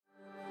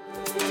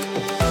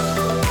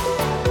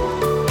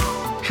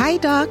Hi,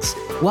 docs.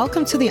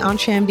 Welcome to the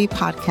EntreMD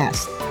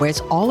podcast, where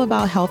it's all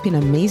about helping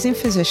amazing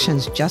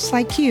physicians just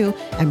like you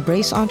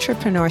embrace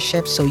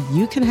entrepreneurship so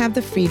you can have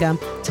the freedom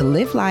to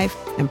live life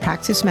and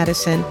practice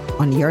medicine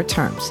on your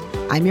terms.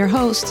 I'm your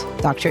host,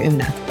 Dr.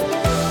 Una.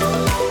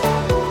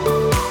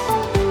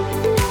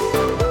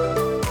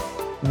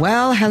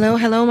 Well,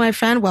 hello, my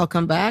friend.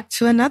 Welcome back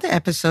to another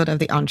episode of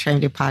the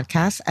EntreMD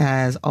podcast.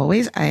 As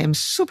always, I am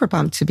super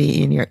pumped to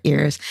be in your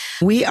ears.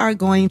 We are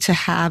going to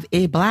have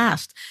a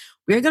blast.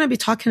 We're going to be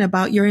talking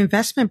about your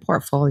investment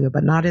portfolio,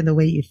 but not in the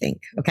way you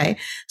think. Okay.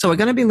 So we're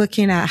going to be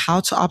looking at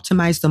how to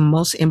optimize the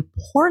most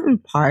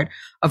important part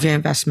of your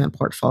investment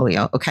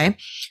portfolio. Okay.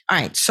 All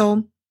right.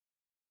 So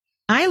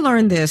I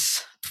learned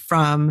this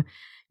from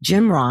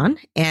Jim Rohn,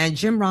 and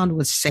Jim Rohn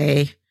would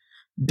say,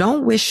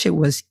 don't wish it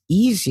was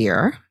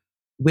easier,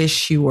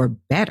 wish you were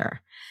better.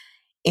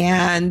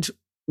 And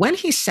when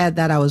he said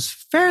that, I was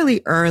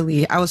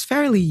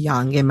fairly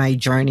young in my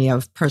journey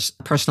of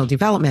personal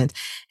development.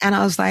 And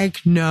I was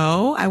like,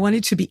 no, I want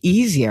it to be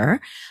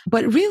easier.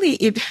 But really,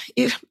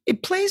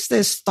 it plays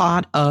this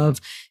thought of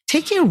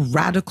taking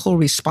radical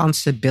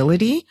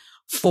responsibility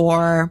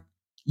for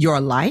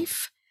your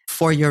life,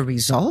 for your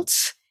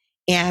results,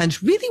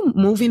 and really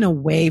moving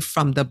away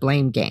from the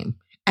blame game.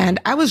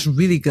 And I was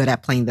really good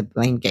at playing the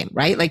blame game,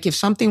 right? Like if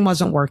something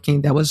wasn't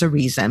working, there was a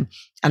reason,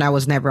 and I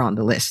was never on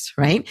the list,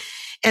 right?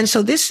 And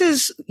so this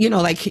is,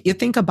 like you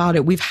think about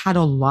it, we've had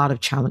a lot of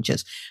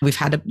challenges. We've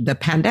had the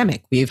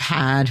pandemic. We've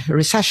had a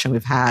recession.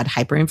 We've had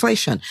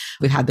hyperinflation.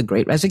 We've had the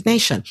Great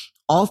Resignation,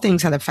 all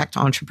things that affect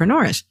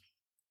entrepreneurs.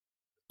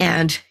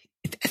 And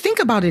think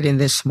about it in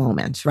this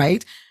moment,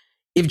 right?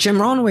 If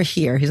Jim Rohn were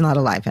here, he's not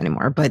alive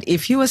anymore, but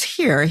if he was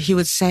here, he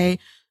would say,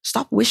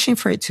 stop wishing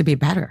for it to be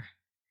better.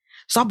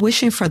 Stop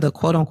wishing for the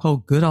quote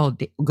unquote good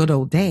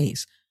old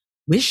days.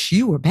 Wish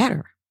you were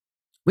better.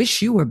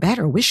 Wish you were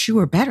better. Wish you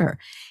were better.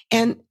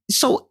 And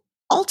so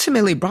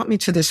ultimately brought me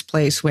to this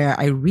place where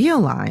I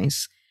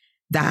realized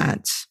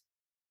that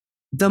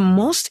the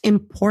most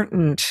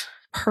important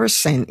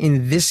person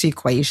in this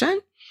equation,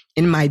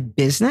 in my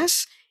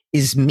business,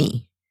 is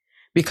me.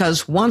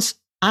 Because once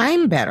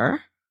I'm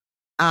better,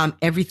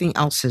 everything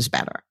else is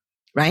better.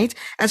 Right.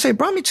 And so it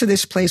brought me to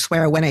this place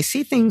where when I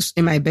see things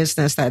in my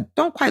business that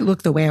don't quite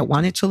look the way I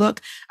want it to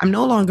look, I'm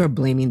no longer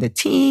blaming the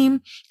team.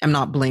 I'm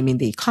not blaming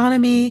the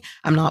economy.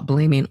 I'm not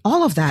blaming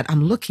all of that.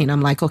 I'm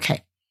like,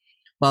 okay,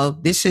 well,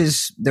 this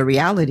is the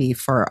reality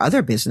for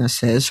other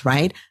businesses,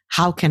 right?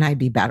 How can I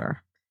be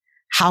better?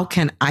 How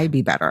can I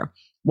be better?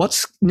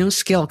 What new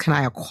skill can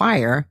I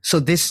acquire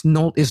so this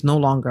is no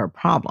longer a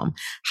problem?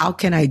 How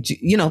can I do,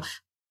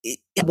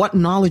 what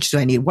knowledge do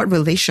I need? What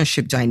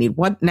relationship do I need?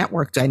 What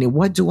network do I need?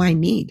 What do I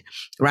need?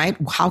 Right?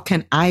 How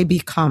can I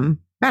become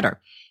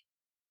better?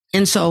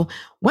 And so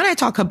when I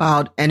talk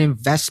about an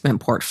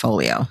investment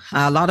portfolio,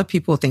 a lot of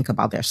people think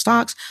about their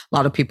stocks. A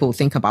lot of people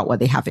think about what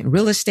they have in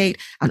real estate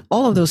and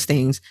all of those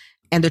things.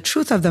 And the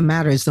truth of the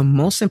matter is the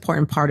most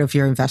important part of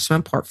your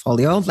investment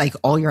portfolio, like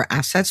all your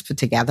assets put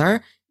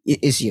together,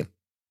 is you.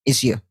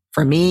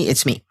 For me,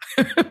 it's me.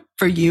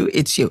 For you,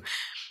 it's you.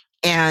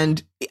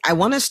 And I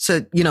want us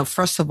to,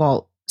 first of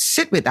all,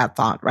 sit with that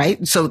thought,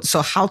 right? So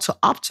how to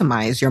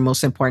optimize your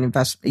most important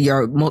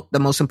the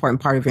most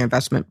important part of your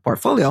investment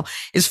portfolio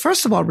is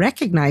first of all,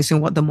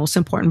 recognizing what the most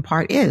important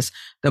part is.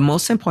 The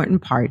most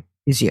important part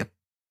is you.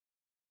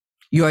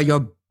 You are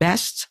your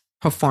best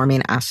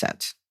performing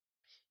asset.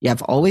 You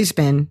have always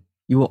been,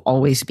 you will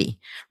always be,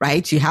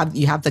 right? You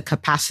have the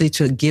capacity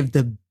to give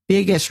the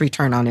biggest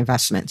return on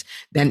investment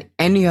than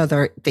any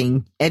other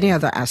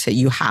asset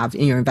you have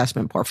in your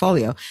investment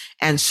portfolio.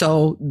 And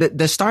so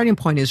the starting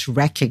point is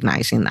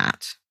recognizing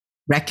that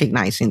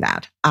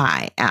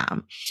I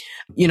am,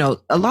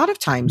 a lot of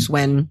times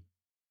when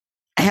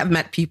I have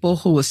met people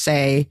who will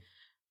say,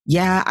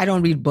 yeah, I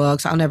don't read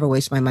books. I'll never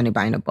waste my money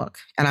buying a book.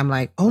 And I'm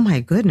like, oh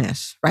my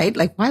goodness, right?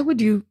 Like, why would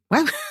you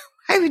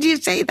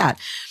say that?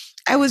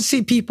 I would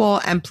see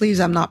people, and please,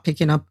 I'm not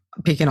picking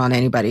on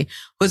anybody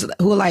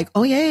who are like,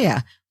 oh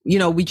yeah.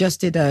 We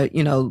just did a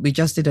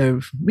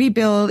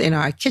rebuild in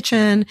our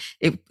kitchen.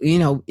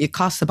 It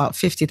costs about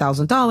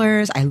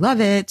 $50,000. I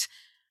love it.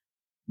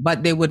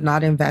 But they would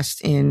never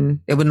invest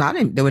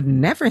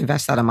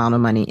that amount of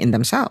money in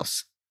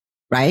themselves,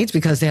 right?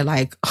 Because they're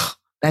like, oh,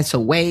 that's a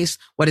waste.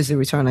 What is the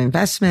return on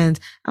investment?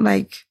 I'm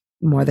like,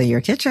 more than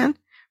your kitchen,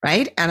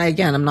 right? And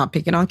again, I'm not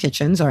picking on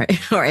kitchens or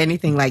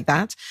anything like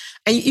that.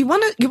 And you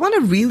want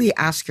to really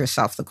ask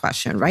yourself the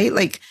question, right?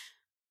 Like,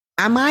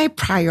 am I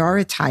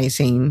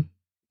prioritizing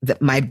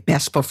my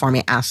best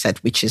performing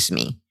asset, which is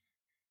me?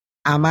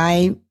 Am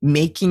I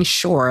making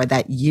sure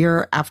that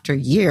year after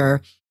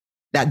year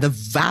that the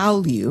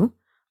value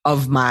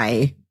of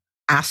my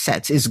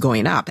assets is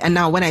going up? And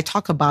now when I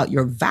talk about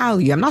your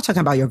value, I'm not talking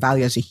about your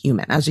value as a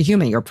human. As a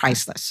human, you're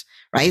priceless,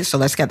 right? So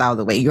let's get that out of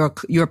the way.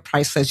 You're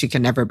priceless. You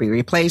can never be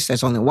replaced.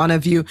 There's only one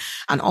of you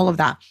and all of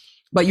that.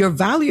 But your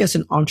value as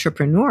an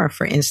entrepreneur,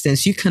 for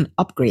instance, you can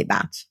upgrade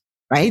that,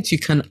 right? You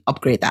can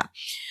upgrade that.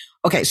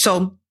 Okay.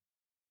 So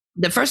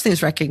the first thing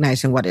is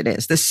recognizing what it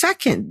is. The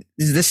second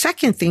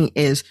thing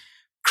is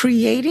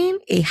creating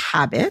a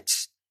habit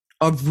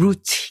of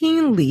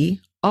routinely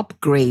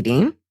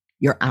upgrading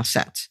your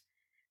asset.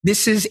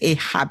 This is a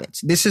habit.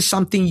 This is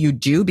something you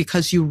do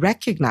because you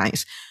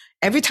recognize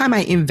every time I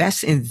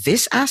invest in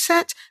this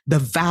asset, the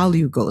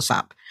value goes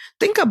up.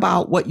 Think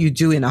about what you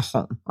do in a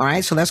home. All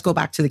right. So let's go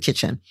back to the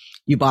kitchen.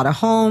 You bought a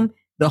home.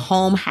 The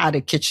home had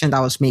a kitchen that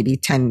was maybe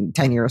 10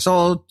 years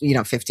old,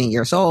 15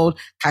 years old,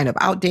 kind of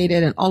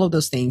outdated and all of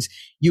those things.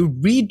 You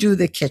redo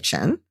the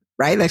kitchen,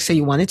 right? Let's say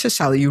you wanted to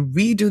sell it. You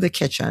redo the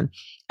kitchen.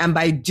 And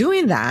by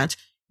doing that,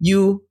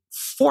 you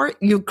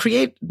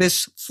create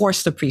this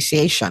forced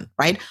appreciation,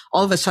 right?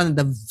 All of a sudden,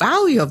 the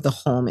value of the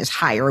home is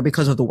higher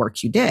because of the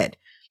work you did.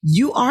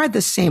 You are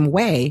the same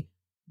way,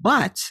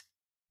 but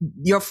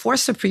your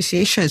forced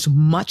appreciation is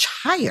much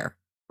higher,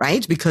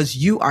 right? Because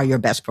you are your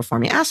best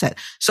performing asset.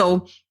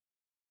 So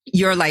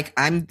you're like,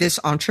 I'm this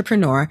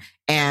entrepreneur,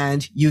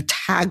 and you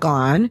tag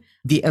on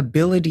the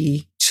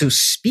ability to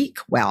speak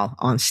well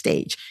on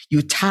stage.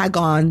 You tag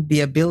on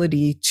the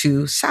ability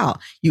to sell.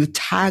 You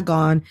tag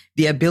on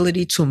the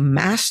ability to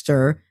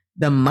master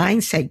the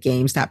mindset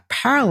games that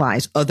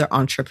paralyze other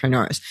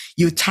entrepreneurs.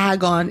 You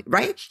tag on,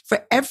 right?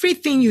 For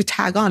everything you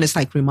tag on, it's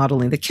like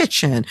remodeling the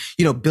kitchen,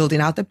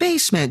 building out the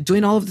basement,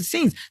 doing all of the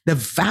things. The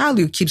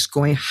value keeps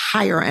going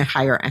higher and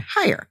higher and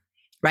higher,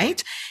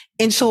 right?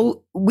 And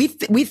so we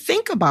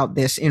think about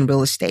this in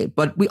real estate,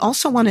 but we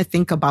also want to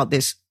think about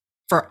this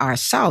for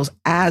ourselves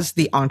as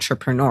the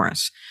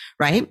entrepreneurs,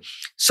 right?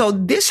 So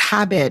this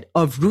habit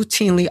of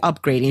routinely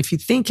upgrading, if you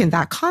think in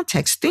that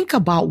context, think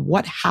about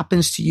what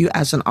happens to you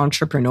as an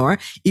entrepreneur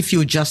if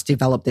you just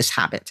develop this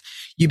habit.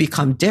 You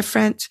become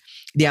different.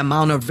 The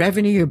amount of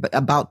revenue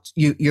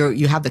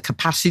you have the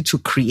capacity to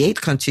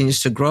create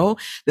continues to grow.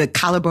 The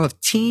caliber of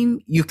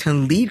team you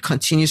can lead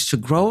continues to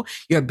grow.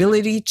 Your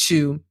ability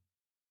to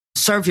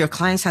serve your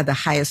clients at the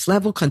highest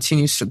level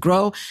continues to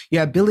grow.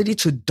 Your ability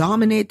to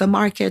dominate the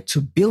market,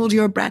 to build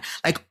your brand,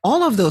 like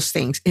all of those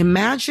things.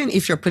 Imagine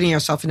if you're putting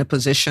yourself in a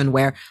position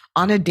where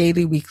on a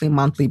daily, weekly,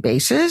 monthly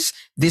basis,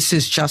 this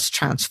is just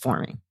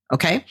transforming.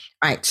 Okay.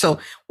 All right. So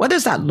what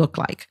does that look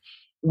like?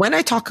 When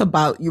I talk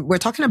about, we're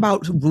talking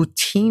about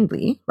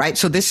routinely, right?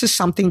 So this is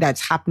something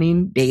that's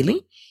happening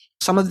daily.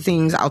 Some of the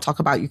things I'll talk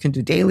about, you can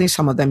do daily.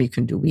 Some of them you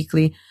can do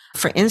weekly.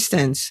 For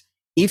instance,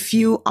 if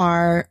you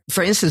are,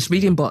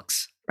 reading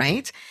books,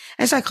 right?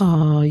 It's like,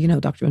 oh,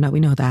 Dr. Una, we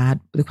know that.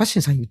 But the question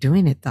is, are you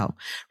doing it though?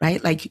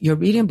 Right? Like you're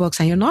reading books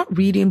and you're not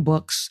reading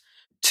books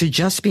to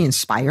just be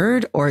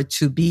inspired or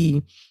to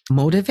be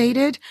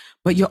motivated,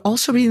 but you're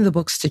also reading the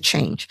books to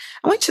change.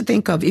 I want you to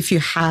think of if you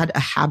had a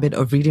habit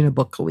of reading a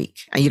book a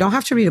week, and you don't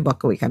have to read a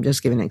book a week. I'm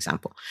just giving an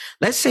example.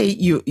 Let's say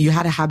you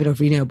had a habit of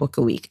reading a book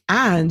a week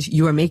and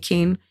you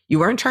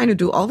weren't trying to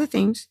do all the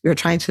things. You're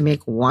trying to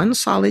make one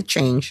solid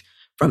change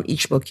from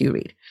each book you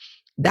read.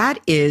 That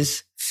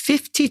is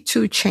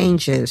 52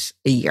 changes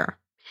a year.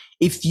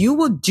 If you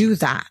would do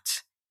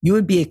that, you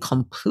would be a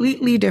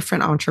completely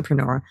different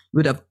entrepreneur. You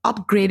would have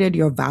upgraded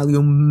your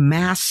value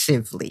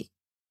massively,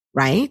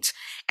 right?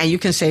 And you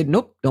can say,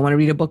 nope, don't want to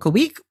read a book a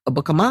week. A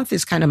book a month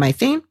is kind of my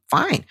thing.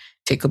 Fine.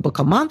 Take a book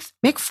a month,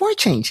 make 4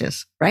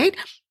 changes, right?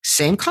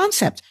 Same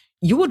concept.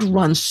 You would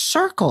run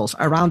circles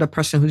around a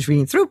person who's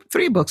reading through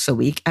 3 books a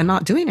week and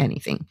not doing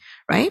anything,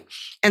 right?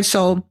 And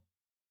so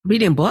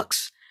reading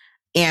books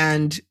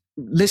and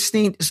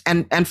listening,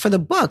 and for the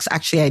books,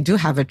 actually, I do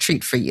have a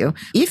treat for you.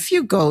 If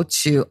you go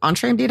to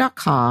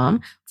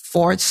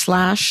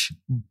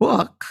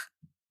entremd.com/book,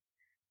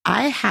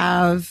 I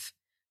have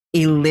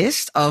a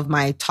list of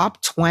my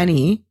top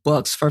 20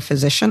 books for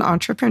physician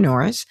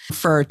entrepreneurs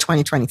for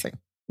 2023.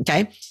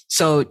 Okay.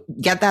 So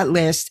get that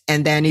list.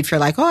 And then if you're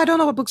like, oh, I don't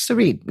know what books to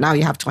read, now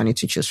you have 20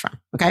 to choose from.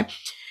 Okay.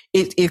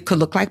 It could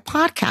look like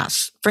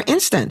podcasts. For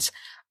instance,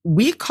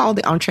 we call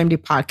the EntreMD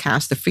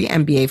podcast the free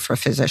MBA for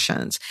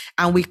physicians.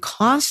 And we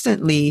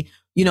constantly,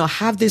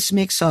 have this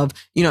mix of,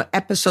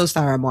 episodes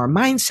that are more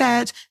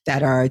mindset,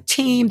 that are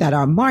team, that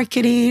are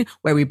marketing,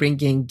 where we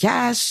bring in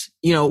guests,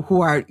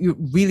 who are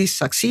really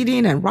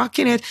succeeding and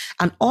rocking it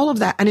and all of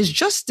that. And it's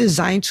just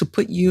designed to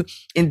put you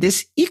in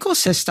this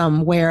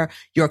ecosystem where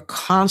you're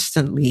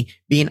constantly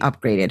being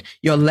upgraded.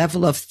 Your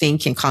level of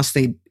thinking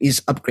constantly is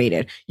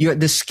upgraded.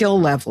 The skill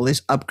level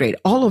is upgraded.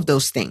 All of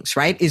those things,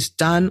 right, is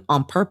done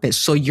on purpose.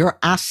 So your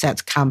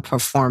assets can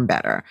perform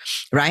better,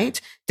 right?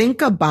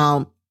 Think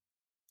about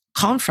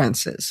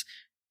conferences.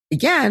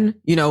 Again,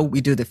 we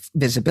do the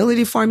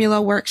visibility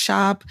formula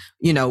workshop,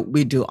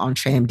 we do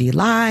EntreMD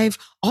Live,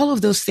 all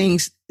of those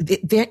things.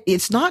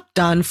 It's not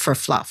done for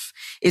fluff.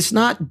 It's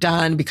not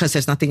done because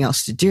there's nothing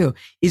else to do.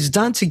 It's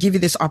done to give you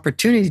this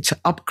opportunity to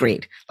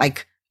upgrade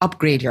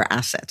your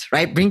asset,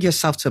 right? Bring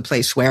yourself to a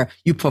place where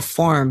you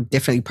perform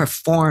differently,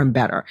 perform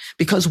better.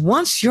 Because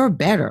once you're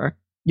better,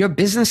 your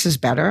business is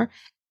better.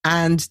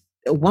 And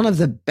one of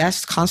the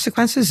best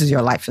consequences is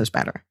your life is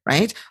better,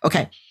 right?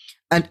 Okay.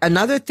 And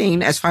another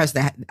thing, as far as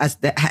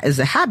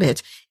the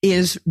habit,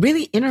 is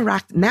really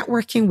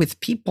networking with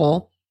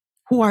people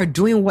who are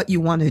doing what you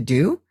want to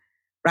do,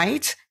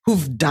 right?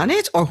 Who've done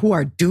it or who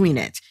are doing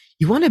it.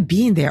 You want to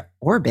be in their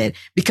orbit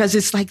because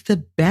it's like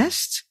the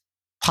best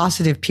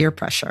positive peer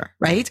pressure,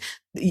 right?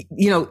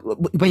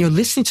 When you're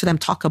listening to them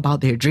talk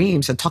about their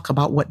dreams and talk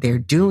about what they're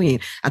doing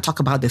and talk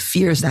about the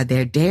fears that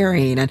they're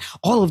daring and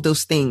all of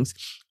those things,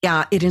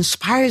 yeah, it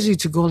inspires you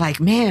to go like,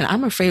 man,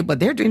 I'm afraid, but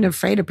they're doing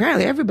afraid.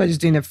 Apparently everybody's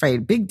doing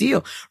afraid. Big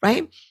deal,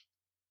 right?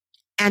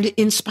 And it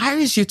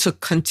inspires you to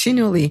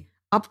continually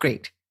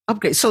upgrade.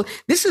 So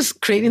this is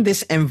creating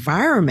this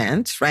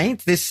environment, right?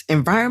 This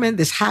environment,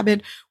 this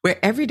habit where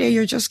every day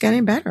you're just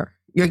getting better.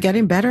 You're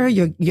getting better.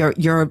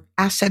 Your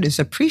asset is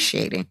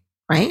appreciating,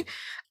 right?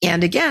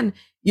 And again,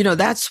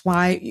 that's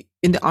why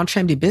in the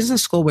EntreMD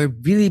Business School, we're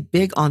really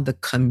big on the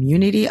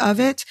community of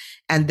it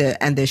and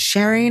the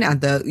sharing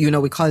and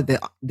we call it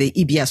the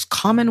EBS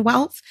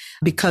Commonwealth,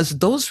 because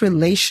those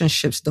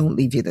relationships don't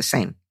leave you the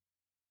same.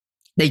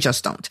 They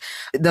just don't.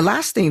 The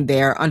last thing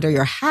there under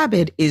your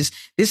habit is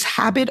this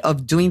habit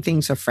of doing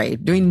things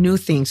afraid, doing new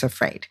things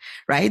afraid,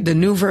 right? The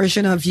new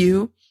version of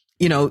you,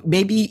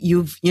 maybe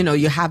you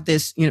have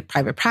this,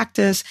 private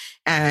practice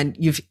and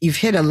you've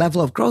hit a level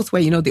of growth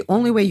where, the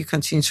only way you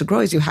continue to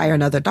grow is you hire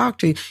another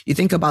doctor. You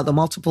think about the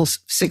multiple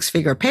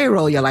 6-figure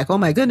payroll. You're like, oh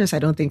my goodness, I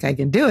don't think I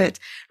can do it.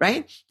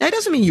 Right. That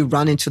doesn't mean you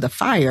run into the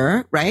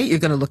fire, right? You're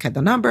going to look at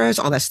the numbers,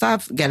 all that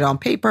stuff, get it on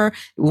paper.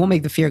 It won't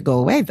make the fear go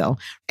away though.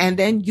 And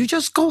then you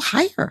just go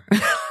hire.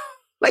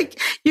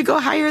 Like you go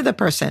hire the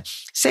person.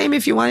 Same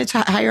if you wanted to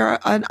hire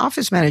an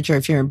office manager,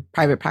 if you're in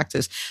private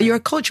practice, you're a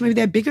coach. Maybe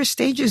there are bigger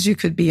stages you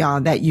could be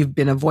on that you've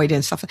been avoiding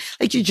and stuff.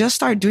 Like you just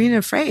start doing it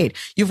afraid.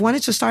 You've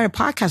wanted to start a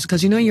podcast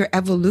because your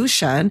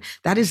evolution,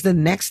 that is the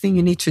next thing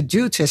you need to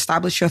do to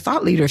establish your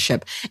thought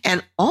leadership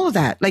and all of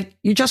that. Like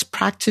you just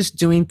practice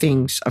doing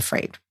things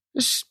afraid.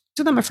 Just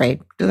do them afraid,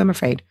 do them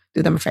afraid,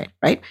 do them afraid,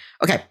 right?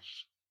 Okay.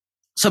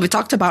 So we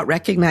talked about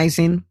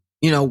recognizing,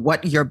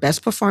 what your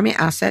best performing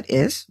asset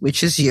is,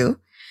 which is you.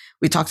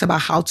 We talked about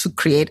how to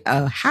create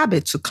a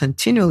habit to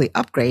continually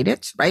upgrade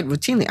it, right?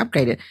 Routinely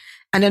upgrade it.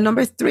 And then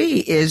number 3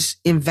 is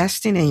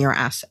investing in your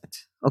asset.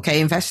 Okay.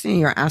 Investing in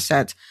your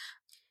asset.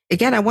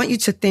 Again, I want you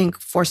to think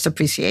forced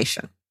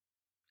appreciation.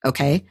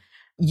 Okay.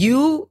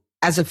 You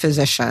as a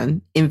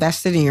physician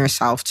invested in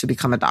yourself to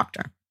become a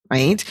doctor,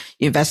 right?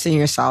 You invested in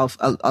yourself.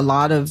 A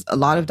lot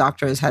of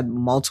doctors had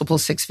multiple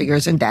 6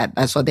 figures in debt.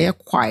 That's what they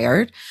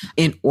acquired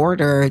in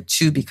order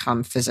to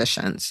become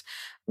physicians.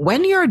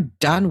 When you're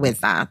done with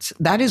that,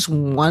 that is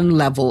one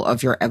level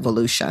of your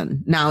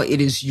evolution. Now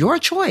it is your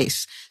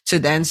choice to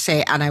then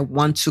say, and I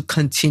want to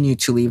continue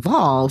to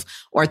evolve,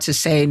 or to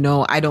say,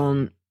 no, I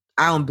don't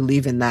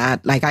believe in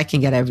that. Like I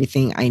can get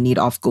everything I need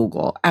off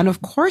Google. And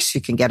of course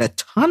you can get a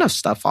ton of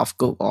stuff off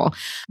Google,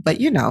 but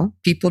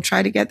people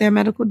try to get their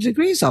medical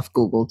degrees off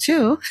Google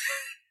too.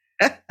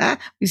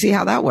 You see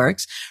how that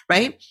works,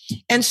 right?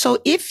 And so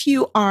if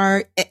you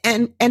are,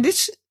 and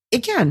this,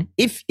 again,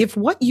 if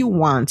what you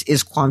want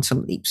is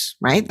quantum leaps,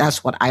 right?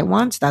 That's what I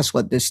want. That's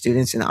what the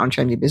students in the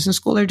EntreMD Business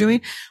School are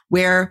doing,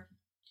 where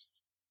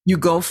you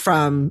go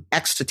from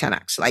X to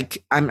 10X.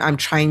 Like I'm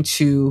trying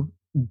to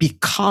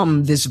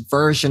become this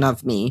version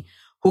of me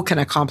who can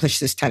accomplish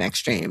this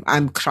 10X dream.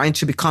 I'm trying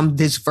to become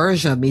this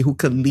version of me who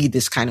could lead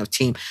this kind of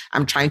team.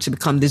 I'm trying to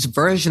become this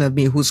version of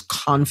me who's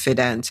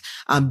confident,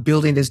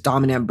 building this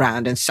dominant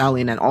brand and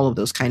selling and all of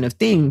those kind of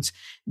things.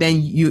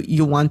 Then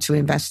you want to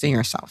invest in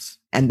yourself.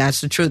 And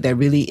that's the truth. There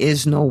really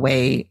is no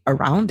way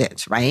around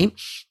it, right?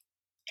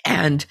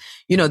 And,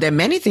 there are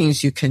many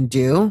things you can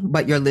do,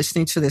 but you're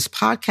listening to this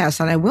podcast.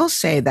 And I will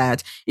say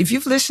that if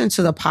you've listened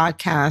to the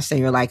podcast and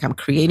you're like, I'm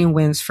creating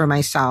wins for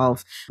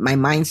myself, my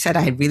mindset,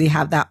 I really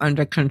have that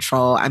under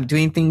control. I'm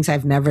doing things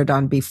I've never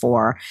done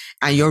before,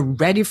 and you're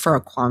ready for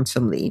a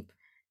quantum leap,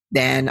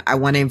 then I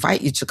want to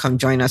invite you to come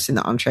join us in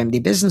the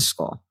EntreMD Business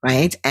School,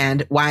 right?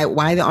 And why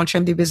the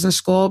EntreMD Business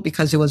School?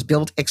 Because it was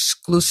built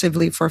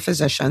exclusively for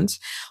physicians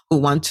who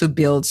want to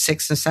build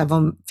 6 and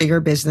 7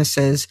 figure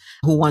businesses,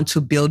 who want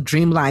to build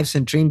dream lives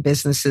and dream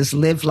businesses,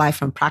 live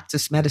life and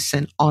practice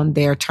medicine on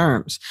their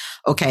terms.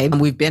 Okay. And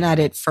we've been at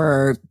it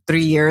for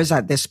 3 years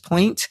at this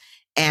point,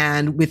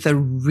 and with a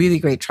really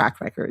great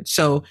track record.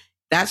 So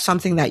that's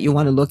something that you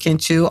want to look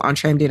into,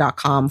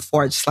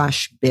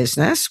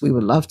 entremd.com/business. We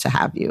would love to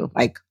have you.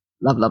 Like,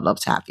 love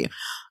to have you.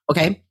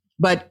 Okay.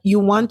 But you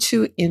want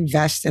to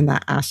invest in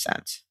that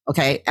asset.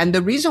 Okay. And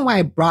the reason why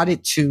I brought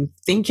it to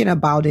thinking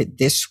about it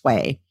this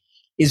way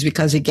is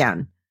because,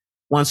 again,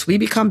 once we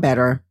become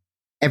better,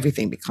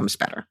 everything becomes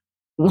better.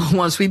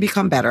 Once we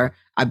become better,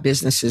 our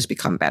businesses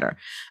become better.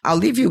 I'll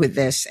leave you with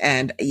this.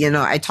 And,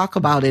 I talk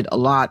about it a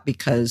lot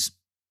because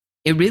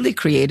it really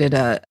created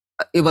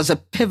it was a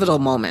pivotal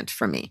moment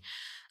for me.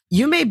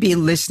 You may be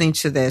listening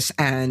to this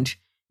and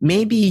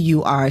maybe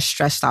you are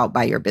stressed out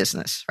by your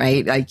business,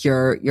 right? Like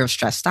you're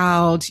stressed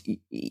out.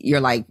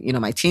 You're like,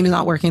 my team is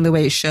not working the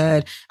way it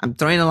should. I'm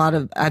throwing a lot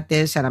at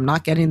this and I'm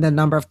not getting the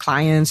number of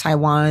clients I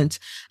want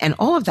and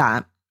all of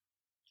that.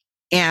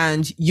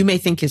 And you may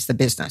think it's the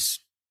business.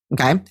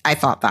 Okay. I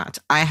thought that.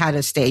 I had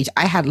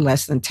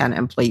less than 10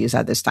 employees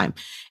at this time.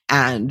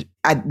 And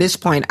at this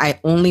point, I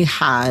only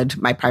had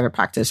my private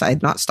practice. I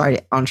had not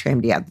started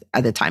EntreMD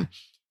at the time.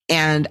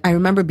 And I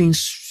remember being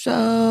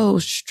so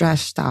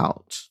stressed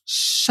out.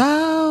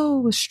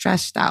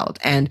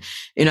 And,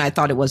 I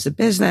thought it was the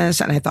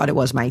business and I thought it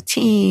was my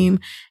team.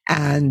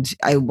 And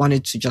I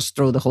wanted to just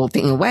throw the whole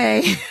thing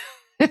away.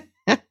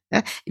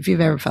 If you've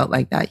ever felt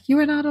like that, you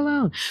are not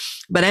alone.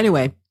 But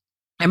anyway,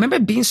 I remember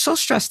being so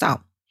stressed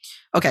out.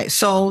 Okay.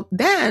 So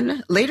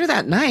then later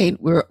that night,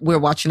 we're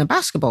watching a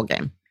basketball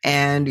game.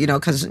 And,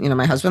 cause,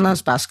 my husband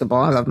loves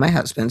basketball. I love my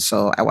husband.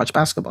 So I watch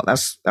basketball.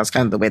 That's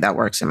kind of the way that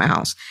works in my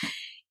house.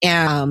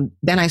 And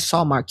then I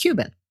saw Mark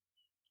Cuban.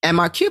 And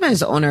Mark Cuban is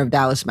the owner of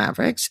Dallas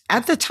Mavericks.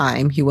 At the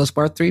time, he was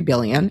worth $3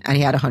 billion and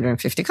he had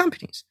 150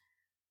 companies.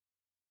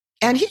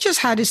 And he just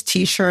had his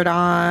t-shirt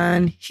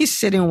on. He's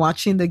sitting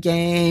watching the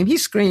game. He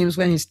screams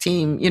when his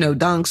team,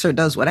 dunks or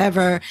does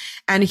whatever.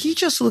 And he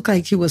just looked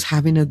like he was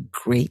having a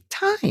great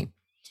time.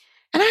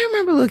 And I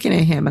remember looking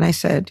at him and I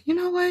said, you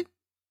know what?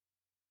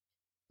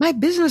 My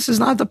business is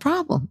not the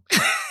problem.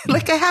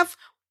 Like I have,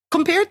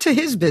 compared to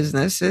his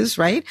businesses,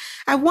 right?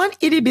 I have one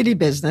itty bitty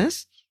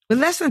business with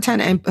less than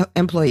 10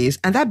 employees,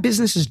 and that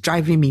business is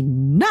driving me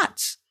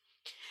nuts.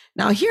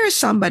 Now, here's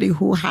somebody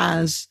who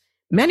has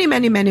many,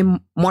 many, many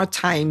more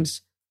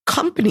times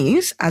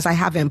companies as I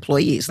have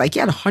employees. Like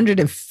he had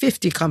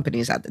 150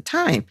 companies at the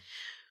time.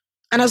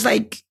 And I was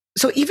like,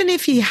 so even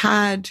if he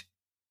had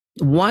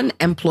one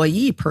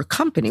employee per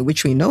company,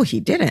 which we know he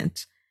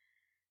didn't,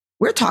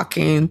 we're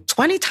talking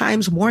 20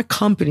 times more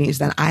companies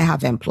than I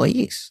have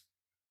employees.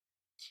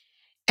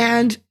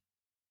 And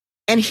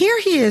here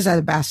he is at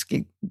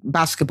a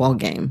basketball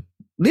game,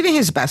 living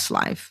his best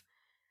life,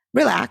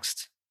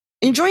 relaxed,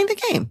 enjoying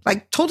the game,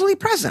 like totally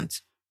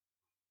present.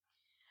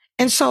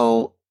 And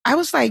so I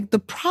was like, the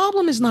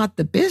problem is not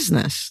the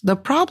business. The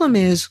problem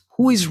is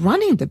who is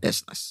running the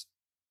business,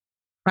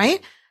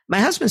 right? My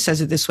husband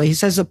says it this way. He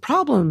says, the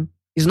problem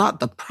is not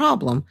the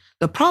problem.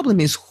 The problem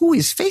is who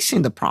is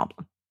facing the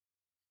problem.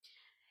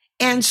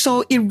 And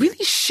so it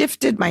really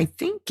shifted my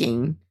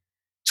thinking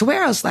to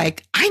where I was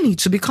like, I need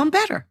to become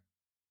better.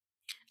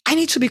 I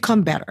need to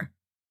become better.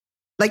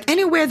 Like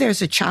anywhere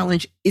there's a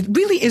challenge, it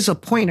really is a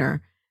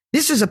pointer.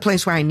 This is a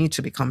place where I need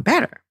to become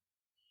better.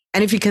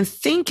 And if you can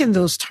think in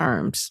those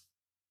terms,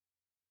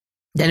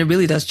 then it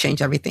really does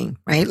change everything,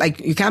 right?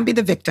 Like you can't be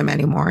the victim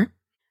anymore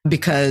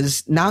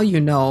because now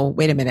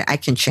wait a minute, I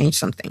can change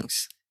some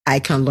things. I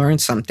can learn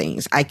some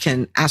things. I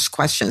can ask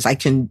questions. I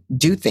can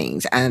do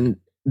things and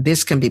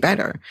this can be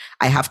better.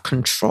 I have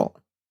control.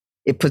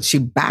 It puts you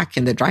back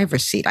in the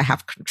driver's seat. I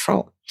have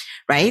control,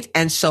 right?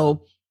 And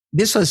so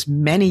this was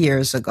many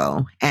years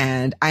ago.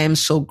 And I am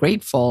so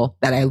grateful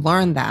that I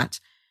learned that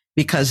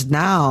because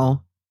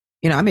now,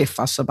 I may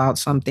fuss about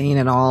something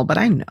and all, but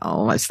I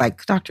know it's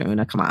like, Dr.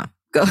 Una, come on,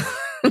 go.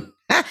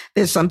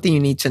 There's something you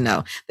need to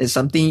know.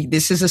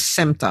 This is a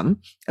symptom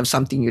of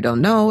something you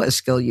don't know, a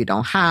skill you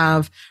don't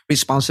have,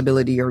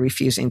 responsibility you're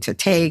refusing to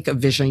take, a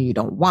vision you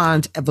don't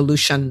want,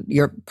 evolution,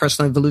 your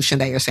personal evolution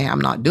that you're saying,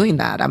 I'm not doing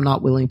that. I'm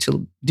not willing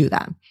to do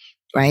that.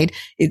 Right.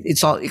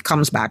 It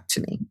comes back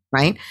to me.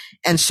 Right.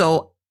 And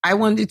so I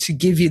wanted to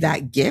give you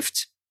that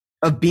gift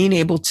of being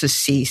able to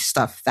see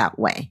stuff that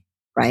way.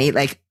 Right.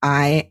 Like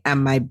I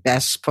am my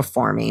best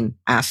performing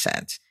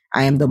asset.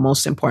 I am the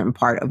most important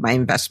part of my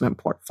investment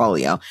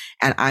portfolio,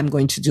 and I'm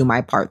going to do my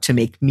part to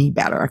make me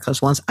better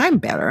because once I'm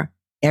better,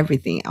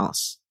 everything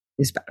else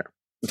is better.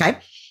 Okay.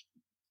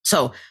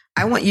 So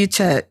I want you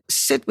to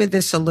sit with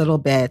this a little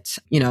bit,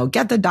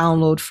 get the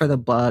download for the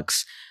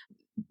books,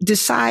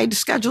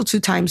 schedule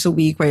 2 times a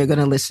week where you're going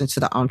to listen to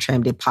the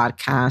EntreMD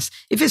podcast.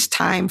 If it's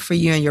time for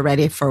you and you're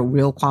ready for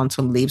real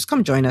quantum leaps,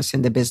 come join us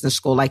in the business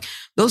school. Like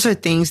those are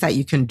things that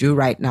you can do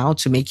right now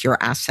to make your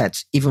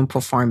assets even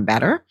perform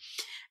better.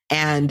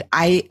 And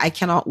I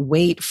cannot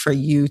wait for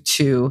you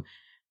to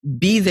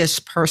be this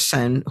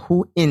person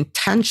who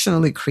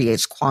intentionally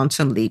creates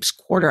quantum leaps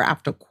quarter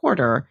after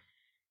quarter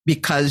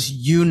because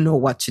you know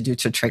what to do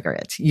to trigger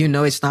it.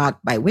 It's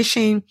not by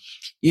wishing,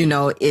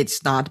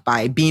 it's not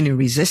by being in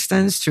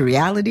resistance to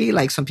reality.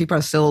 Like some people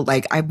are still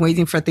like, I'm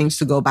waiting for things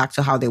to go back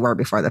to how they were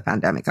before the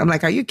pandemic. I'm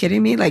like, are you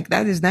kidding me? Like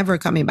that is never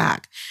coming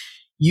back.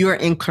 You're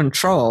in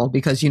control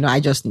because, I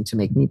just need to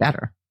make me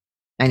better.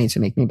 I need to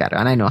make me better.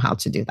 And I know how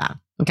to do that.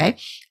 Okay.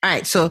 All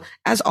right. So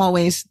as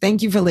always,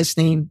 thank you for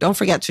listening. Don't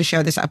forget to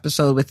share this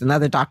episode with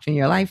another doctor in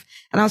your life.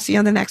 And I'll see you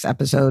on the next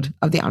episode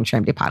of the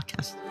EntreMD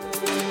podcast.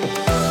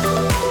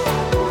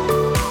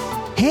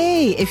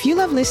 Hey, if you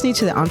love listening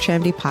to the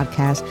EntreMD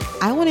podcast,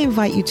 I want to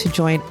invite you to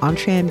join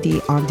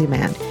EntreMD On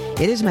Demand.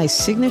 It is my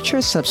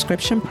signature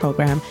subscription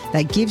program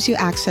that gives you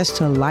access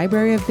to a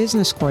library of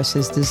business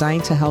courses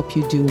designed to help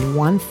you do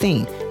one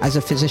thing as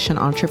a physician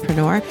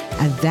entrepreneur,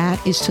 and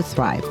that is to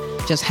thrive.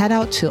 Just head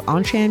out to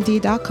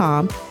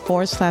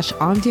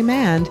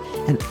entremd.com/on-demand,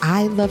 and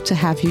I'd love to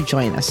have you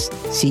join us.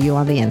 See you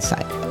on the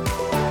inside.